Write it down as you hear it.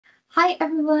Hi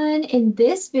everyone, in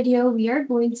this video we are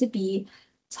going to be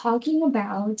talking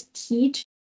about key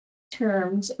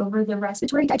terms over the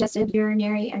respiratory, digestive,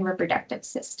 urinary, and reproductive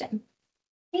system.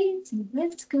 Okay, so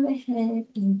let's go ahead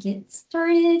and get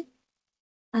started.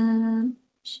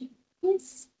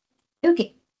 Yes.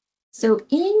 Okay, so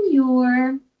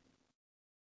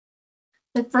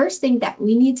the first thing that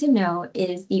we need to know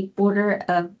is the order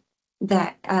of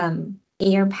that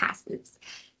air passes.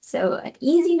 So an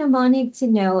easy mnemonic to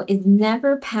know is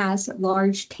never pass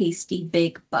large, tasty,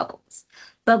 big bubbles.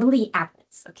 Bubbly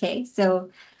apples, okay? So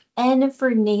N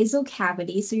for nasal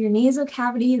cavity. So your nasal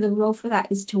cavity, the role for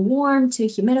that is to warm, to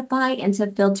humidify, and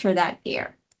to filter that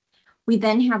air. We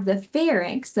then have the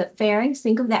pharynx. The pharynx,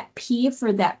 think of that P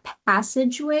for that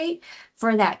passageway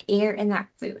for that air and that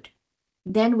food.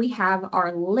 Then we have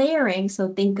our larynx,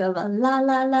 so think of a la,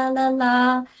 la, la, la,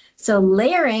 la. So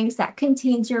larynx, that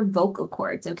contains your vocal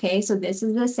cords, okay? So this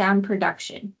is the sound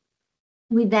production.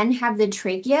 We then have the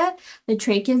trachea. The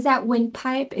trachea is that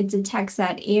windpipe. It directs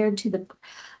that air to the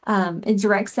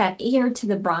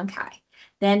bronchi.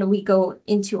 Then we go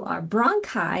into our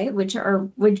bronchi,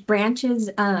 which branches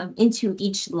into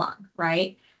each lung,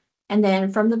 right? And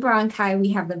then from the bronchi, we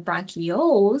have the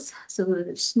bronchioles, so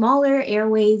the smaller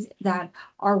airways that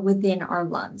are within our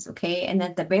lungs, okay? And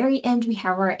at the very end, we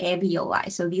have our alveoli.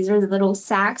 So these are the little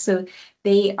sacs. So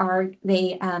they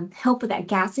help with that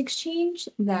gas exchange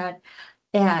that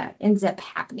ends up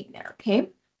happening there, okay?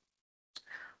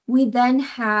 We then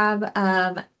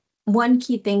have one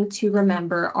key thing to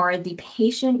remember are the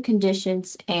patient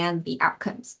conditions and the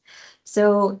outcomes.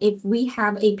 So if we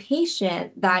have a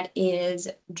patient that is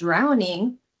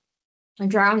drowning,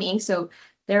 so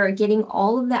they're getting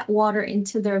all of that water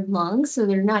into their lungs, so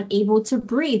they're not able to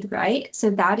breathe, right? So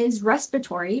that is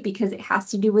respiratory because it has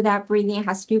to do with that breathing, it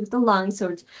has to do with the lungs. So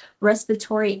it's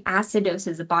respiratory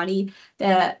acidosis,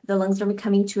 the lungs are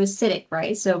becoming too acidic,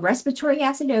 right? So respiratory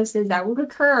acidosis, that would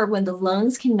occur when the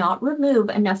lungs cannot remove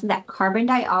enough of that carbon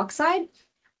dioxide,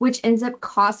 which ends up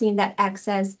causing that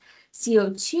excess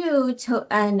CO2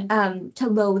 to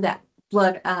lower that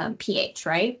blood pH,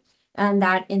 right? And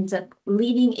that ends up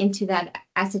leading into that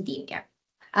acidemia.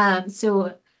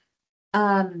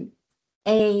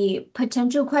 A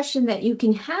potential question that you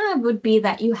can have would be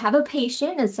that you have a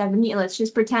patient, let's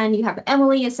just pretend you have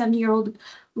Emily, a 7-year-old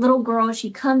little girl. She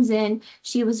comes in,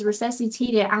 she was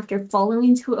resuscitated after falling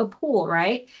into a pool,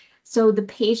 right? So the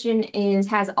patient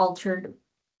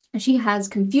she has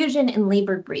confusion and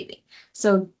labored breathing.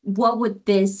 So what would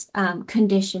this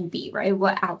condition be, right?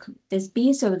 What outcome would this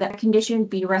be? So that condition would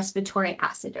be respiratory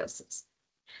acidosis.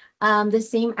 The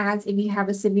same as if you have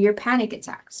a severe panic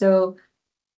attack. So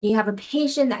you have a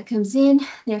patient that comes in,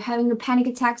 they're having a panic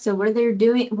attack. So what are they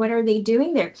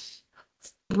doing? They're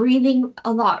breathing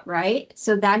a lot, right?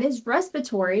 So that is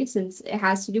respiratory, since it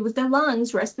has to do with the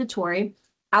lungs, respiratory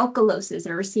alkalosis.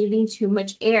 They're receiving too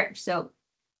much air. So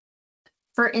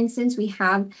for instance, we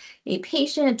have a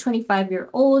patient, a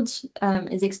 25-year-old,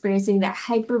 is experiencing that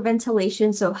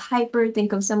hyperventilation. So hyper,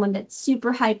 think of someone that's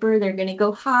super hyper. They're going to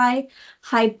go high.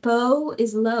 Hypo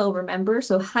is low, remember?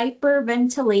 So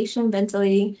hyperventilation,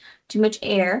 ventilating too much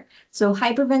air. So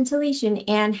hyperventilation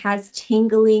and has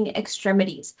tingling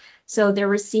extremities. So they're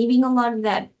receiving a lot of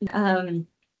that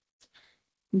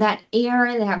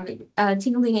air. They have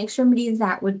tingling extremities.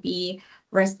 That would be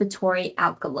respiratory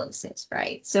alkalosis,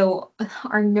 right? So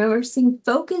our nursing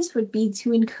focus would be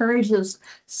to encourage those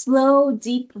slow,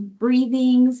 deep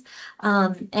breathings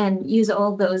and use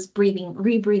all those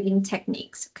rebreathing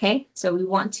techniques, okay? So we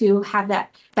want to have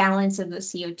that balance of the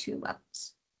CO2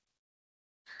 levels.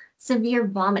 Severe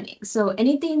vomiting. So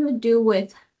anything to do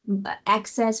with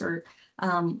excess or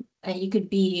you could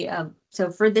be,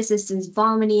 so for this instance,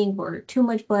 vomiting or too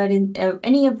much blood, and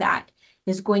any of that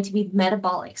is going to be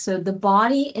metabolic. So the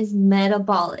body is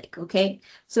metabolic, okay?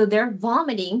 So they're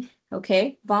vomiting,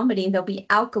 okay? Vomiting, there'll be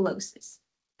alkalosis,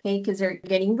 okay? Because they're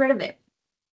getting rid of it.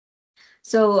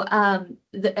 So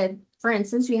for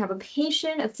instance, we have a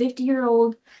patient, a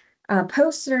 50-year-old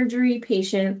post-surgery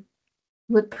patient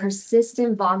with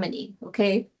persistent vomiting,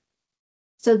 okay?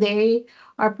 So they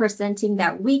are presenting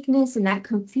that weakness and that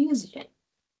confusion.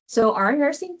 So our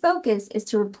nursing focus is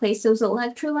to replace those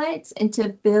electrolytes and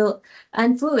to fill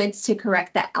and fluids to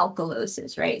correct that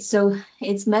alkalosis, right? So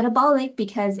it's metabolic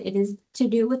because it is to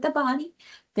do with the body.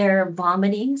 They're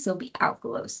vomiting, so it'll be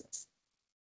alkalosis.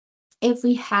 If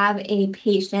we have a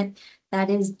patient that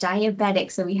is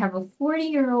diabetic, so we have a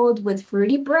 40-year-old with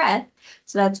fruity breath,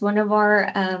 so that's one of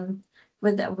our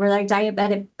with our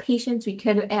diabetic patients, we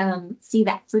could see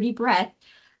that fruity breath,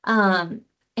 and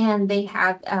they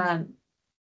have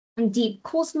deep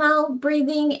cool smile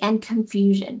breathing and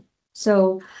confusion.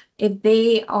 So if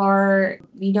they are,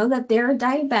 we know that they're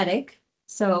diabetic,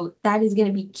 so that is going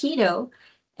to be keto,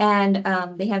 and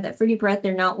they have that fruity breath.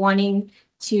 They're not wanting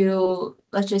to,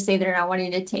 let's just say they're not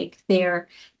wanting to take their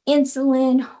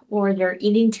insulin, or they're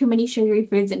eating too many sugary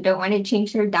foods and don't want to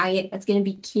change their diet. That's going to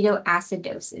be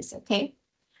ketoacidosis, okay?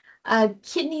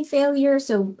 Kidney failure,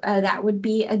 so that would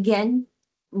be, again,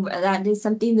 that is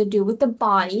something to do with the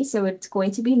body, so it's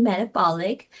going to be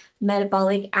metabolic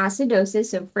acidosis.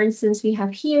 So for instance, we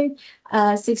have here a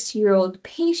 60-year-old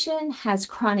patient has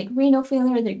chronic renal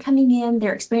failure. They're coming in,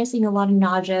 they're experiencing a lot of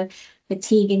nausea,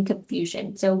 fatigue, and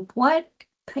confusion. So what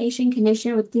patient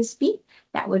condition would this be?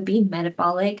 That would be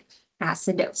metabolic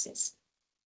acidosis.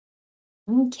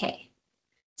 Okay.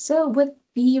 So with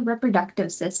the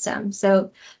reproductive system,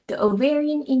 so the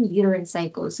ovarian and uterine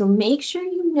cycle. So make sure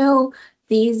you know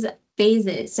these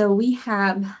phases. So we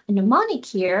have a mnemonic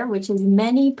here, which is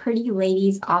many pretty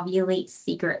ladies ovulate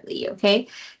secretly, okay?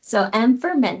 So M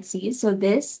for menses. So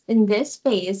in this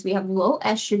phase, we have low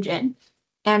estrogen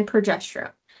and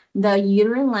progesterone. The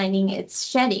uterine lining, it's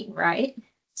shedding, right?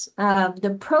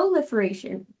 The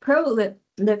proliferate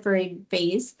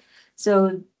phase.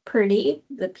 So pretty,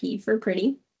 the P for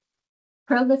pretty.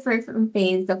 Proliferation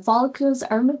phase, the follicles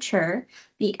are mature,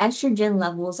 the estrogen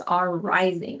levels are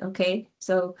rising, okay?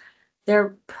 So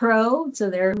so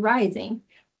they're rising.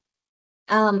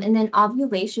 And then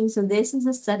ovulation, so this is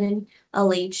a sudden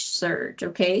LH surge,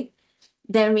 okay?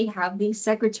 Then we have the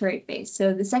secretory phase.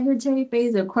 So the secretory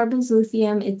phase of corpus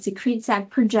luteum, it secretes that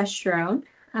progesterone,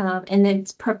 and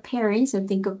it's preparing. So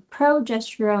think of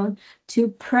progesterone to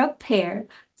prepare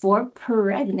for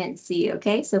pregnancy,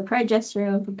 okay? So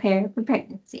progesterone, prepare for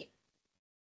pregnancy.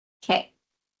 Okay.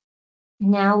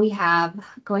 Now we have,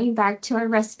 going back to our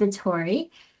respiratory.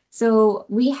 So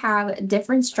we have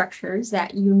different structures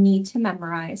that you need to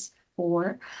memorize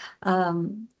for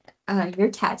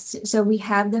your test. So we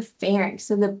have the pharynx.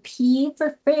 So the P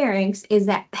for pharynx is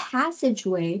that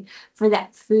passageway for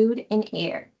that food and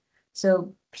air.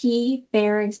 So P,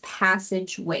 pharynx,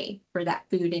 passageway for that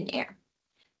food and air.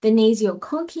 The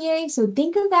nasoconchae, so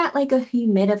think of that like a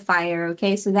humidifier,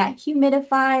 okay? So that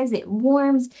humidifies, it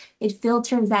warms, it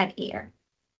filters that air.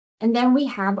 And then we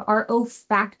have our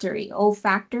olfactory.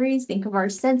 Olfactories, think of our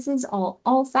senses, all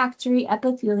olfactory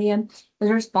epithelium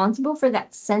is responsible for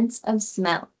that sense of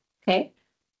smell, okay?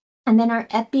 And then our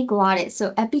epiglottis.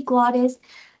 So epiglottis,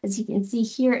 as you can see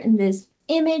here in this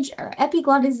image, our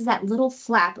epiglottis is that little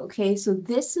flap, okay? So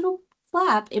this little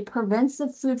flap, it prevents the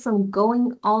food from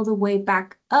going all the way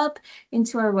back up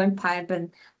into our windpipe,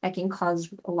 and that can cause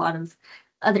a lot of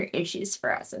other issues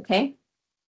for us, okay?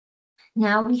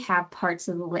 Now we have parts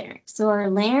of the larynx. So our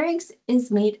larynx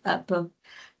is made up of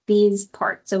these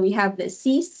parts. So we have the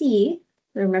CC,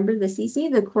 remember the CC,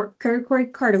 the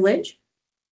coracoid cartilage.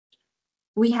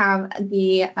 We have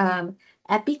the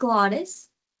epiglottis.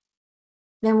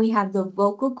 Then we have the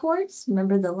vocal cords.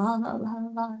 Remember the la, la, la,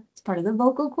 la, it's part of the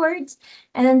vocal cords.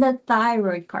 And then the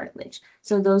thyroid cartilage.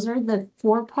 So those are the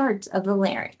 4 parts of the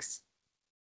larynx.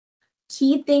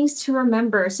 Key things to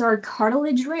remember. So our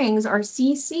cartilage rings, our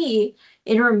CC,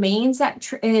 it remains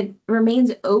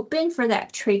open for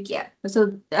that trachea.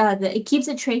 So it keeps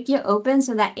the trachea open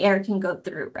so that air can go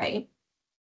through, right?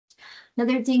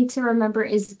 Another thing to remember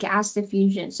is gas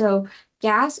diffusion. So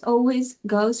gas always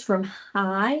goes from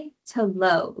high to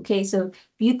low. Okay, so if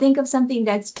you think of something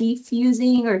that's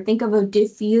diffusing, or think of a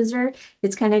diffuser,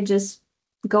 it's kind of just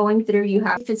going through. You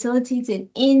have facilitates an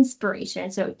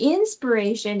inspiration. So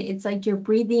inspiration, it's like you're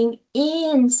breathing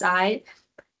inside.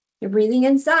 You're breathing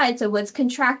inside. So what's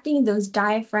contracting? Those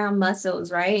diaphragm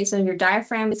muscles, right? So your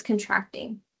diaphragm is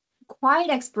contracting.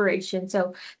 Quiet expiration.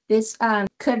 So this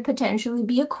could potentially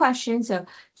be a question. So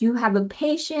you have a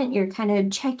patient, you're kind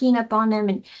of checking up on them,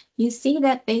 and you see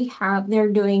that they're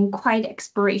doing quiet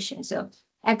expiration. So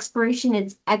expiration,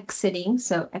 it's exiting.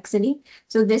 So exiting.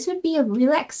 So this would be a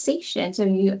relaxation. So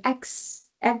you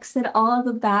exit all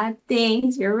the bad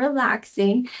things. You're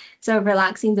relaxing. So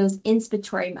relaxing those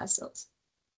inspiratory muscles.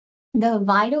 The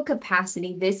vital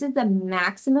capacity, this is the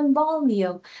maximum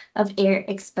volume of air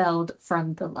expelled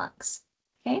from the lungs,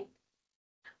 okay?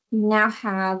 We now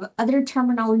have other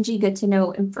terminology, good to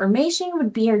know information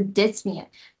would be our dyspnea.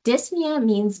 Dyspnea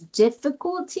means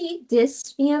difficulty,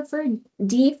 dyspnea for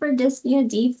D for dyspnea,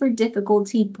 D for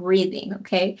difficulty breathing,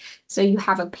 okay? So you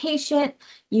have a patient,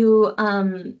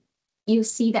 you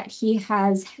see that he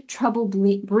has trouble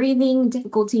breathing,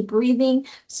 difficulty breathing.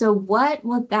 So what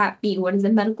would that be? What is the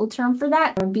medical term for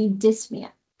that? It would be dyspnea,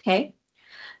 okay?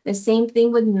 The same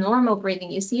thing with normal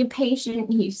breathing. You see a patient,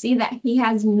 you see that he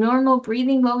has normal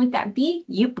breathing. What would that be?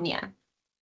 Eupnea.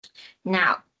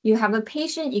 Now, You have a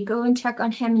patient, you go and check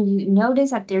on him, and you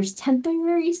notice that there's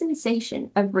temporary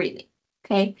sensation of breathing.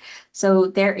 Okay, so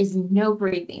there is no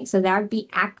breathing. So that would be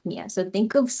apnea. So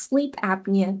think of sleep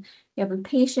apnea. You have a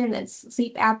patient that's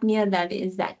sleep apnea, that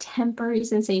is that temporary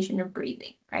sensation of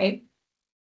breathing, right?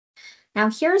 Now,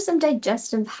 here are some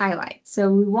digestive highlights. So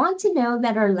we want to know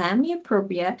that our lamina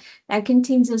propria, that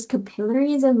contains those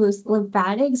capillaries and those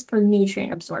lymphatics for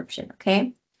nutrient absorption,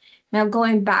 okay? Now,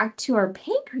 going back to our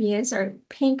pancreas, our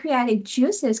pancreatic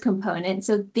juices component,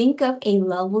 so think of a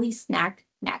lovely snack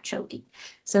naturally.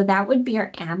 So that would be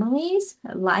our amylase,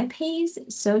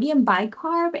 lipase, sodium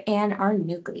bicarb, and our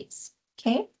nuclease,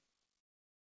 okay?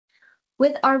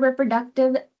 With our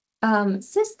reproductive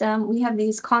system, we have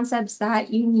these concepts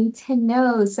that you need to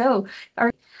know. So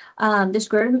our the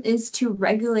scrotum is to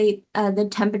regulate the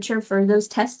temperature for those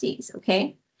testes,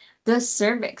 okay? The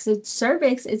cervix. The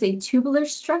cervix is a tubular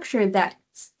structure that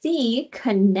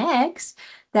connects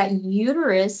that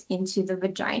uterus into the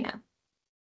vagina.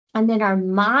 And then our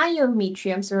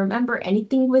myometrium, so remember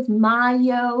anything with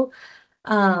myometrium,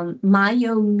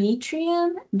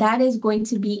 that is going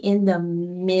to be in the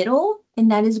middle,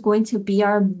 and that is going to be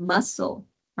our muscle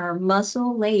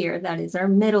layer. That is our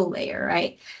middle layer,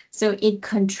 right? So it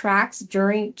contracts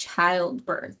during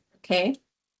childbirth, okay?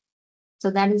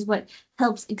 So that is what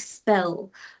helps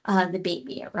expel the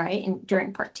baby, right? And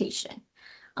during partation.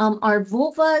 Our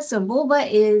vulva, so vulva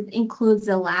includes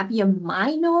the labia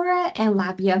minora and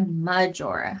labia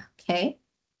majora, okay?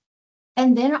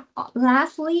 And then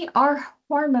lastly, our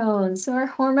hormones. So our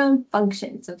hormone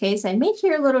functions, okay? So I made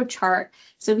here a little chart.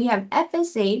 So we have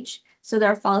FSH, so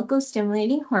they're follicle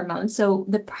stimulating hormones. So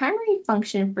the primary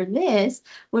function for this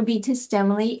would be to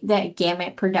stimulate the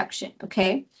gamete production,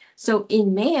 okay? So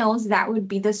in males, that would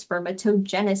be the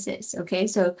spermatogenesis, okay?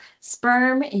 So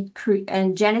sperm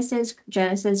and genesis,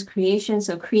 creation,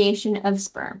 so creation of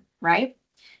sperm, right?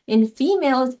 In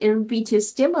females, it would be to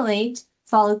stimulate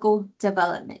follicle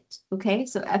development, okay?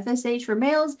 So FSH for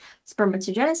males,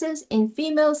 spermatogenesis. In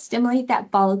females, stimulate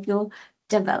that follicle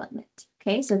development,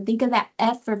 okay? So think of that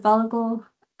F for follicle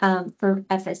for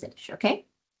FSH, okay?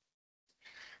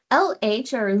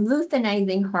 LH, or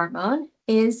luteinizing hormone,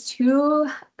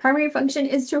 primary function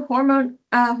is to hormone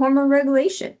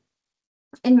regulation.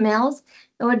 In males,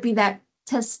 it would be that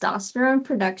testosterone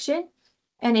production,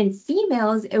 and in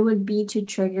females, it would be to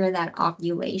trigger that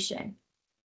ovulation.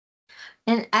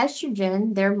 And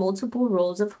estrogen, there are multiple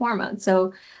roles of hormones.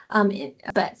 So,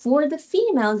 but for the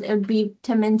females, it would be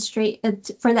to menstruate,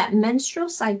 for that menstrual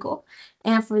cycle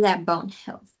and for that bone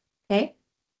health, okay?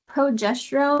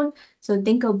 Progesterone, so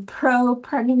think of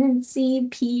pro-pregnancy,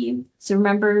 P, so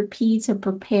remember P to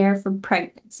prepare for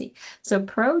pregnancy. So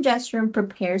progesterone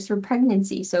prepares for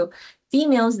pregnancy. So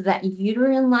females, that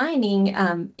uterine lining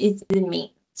is in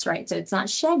maintenance, right? So it's not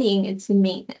shedding, it's in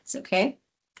maintenance, okay?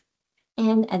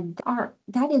 And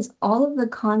that is all of the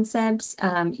concepts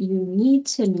you need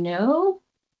to know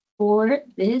for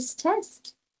this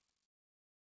test.